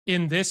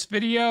In this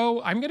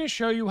video, I'm going to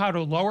show you how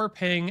to lower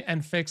ping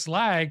and fix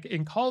lag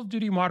in Call of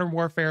Duty Modern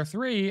Warfare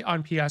 3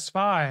 on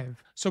PS5.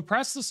 So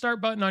press the start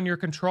button on your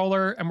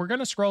controller and we're going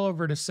to scroll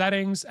over to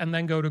settings and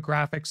then go to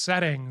graphics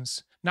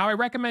settings. Now I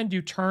recommend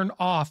you turn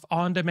off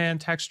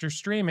on-demand texture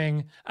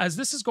streaming as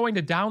this is going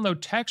to download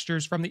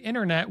textures from the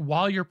internet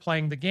while you're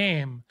playing the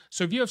game.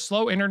 So if you have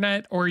slow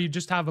internet or you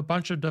just have a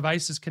bunch of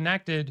devices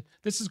connected,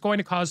 this is going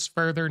to cause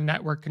further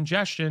network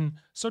congestion,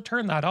 so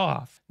turn that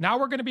off. Now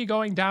we're going to be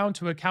going down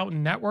to account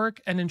and network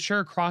and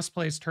ensure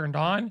crossplay is turned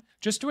on,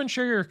 just to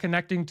ensure you're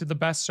connecting to the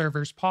best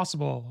servers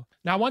possible.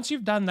 Now once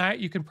you've done that,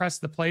 you can press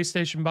the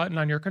PlayStation button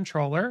on your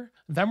controller,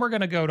 then we're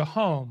going to go to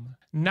home.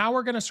 Now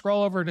we're going to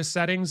scroll over to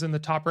settings in the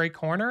top right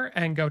corner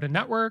and go to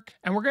network,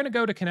 and we're going to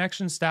go to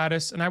connection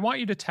status, and I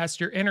want you to test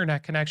your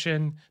internet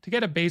connection to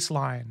get a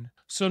baseline.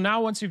 So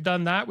now once you've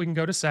done that, we can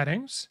go to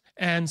settings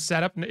and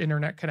set up an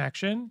internet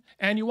connection,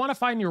 and you want to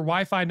find your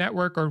Wi-Fi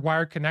network or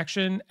wired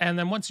connection, and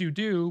then once you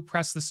do,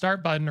 press the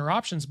start button or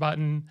options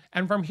button,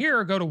 and from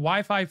here go to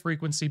Wi-Fi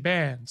frequency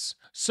bands.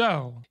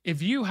 So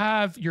if you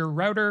have your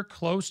router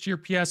close to your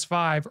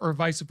PS5 or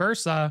vice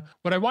versa,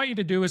 what I want you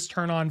to do is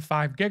turn on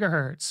 5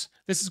 gigahertz.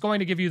 This is going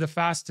to give you the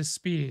fastest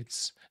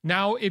speeds.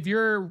 Now, if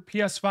your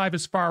PS5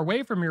 is far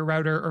away from your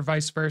router or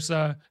vice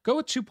versa, go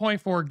with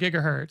 2.4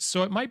 gigahertz.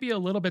 So it might be a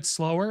little bit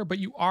slower, but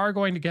you are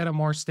going to get a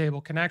more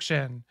stable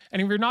connection.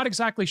 And if you're not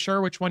exactly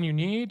sure which one you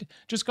need,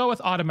 just go with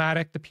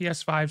automatic. The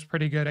PS5 is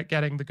pretty good at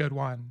getting the good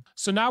one.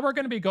 So now we're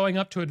going to be going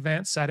up to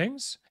advanced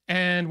settings.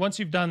 And once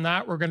you've done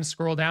that, we're going to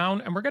scroll down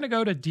and we're going to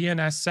go to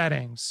DNS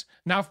settings.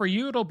 Now for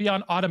you, it'll be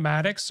on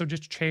automatic, so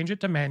just change it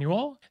to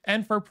manual.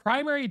 And for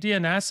primary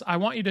DNS, I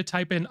want you to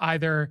type in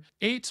either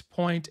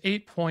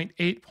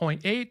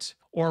 8.8.8.8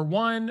 or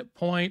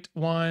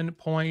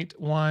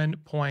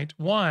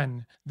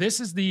 1.1.1.1. This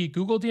is the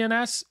Google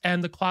DNS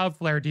and the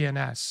Cloudflare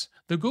DNS.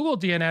 The Google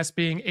DNS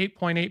being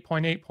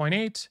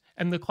 8.8.8.8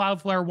 and the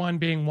Cloudflare one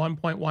being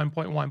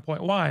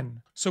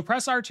 1.1.1.1. So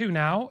press R2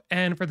 now,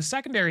 and for the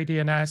secondary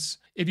DNS,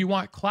 if you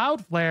want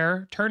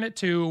Cloudflare, turn it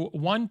to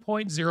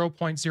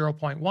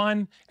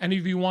 1.0.0.1, and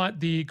if you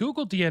want the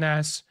Google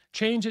DNS,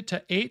 change it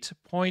to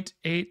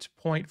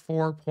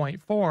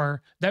 8.8.4.4,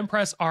 then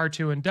press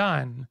R2 and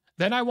done.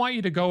 Then I want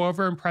you to go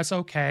over and press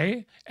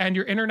OK, and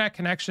your internet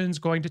connection is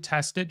going to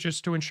test it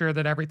just to ensure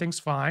that everything's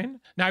fine.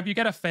 Now, if you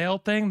get a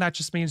failed thing, that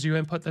just means you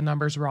input the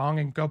numbers wrong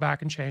and go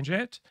back and change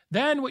it.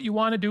 Then what you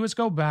want to do is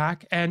go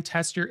back and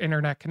test your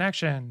internet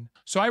connection.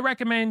 So I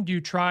recommend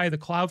you try the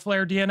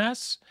Cloudflare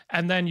DNS,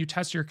 and then you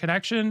test your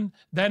connection.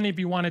 Then if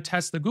you want to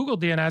test the Google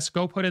DNS,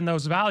 go put in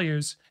those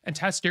values and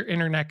test your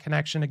internet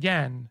connection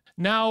again.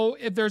 Now,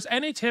 if there's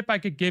any tip I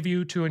could give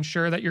you to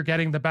ensure that you're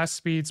getting the best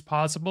speeds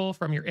possible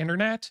from your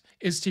internet,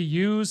 is to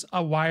use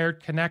a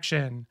wired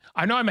connection.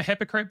 I know I'm a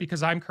hypocrite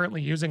because I'm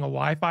currently using a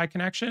Wi-Fi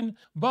connection,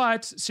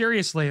 but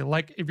seriously,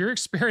 like if you're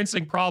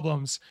experiencing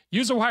problems,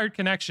 use a wired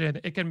connection.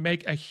 It can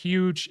make a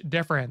huge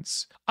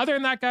difference. Other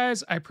than that,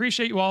 guys, I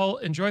appreciate you all.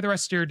 Enjoy the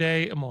rest of your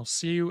day, and we'll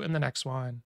see you in the next one.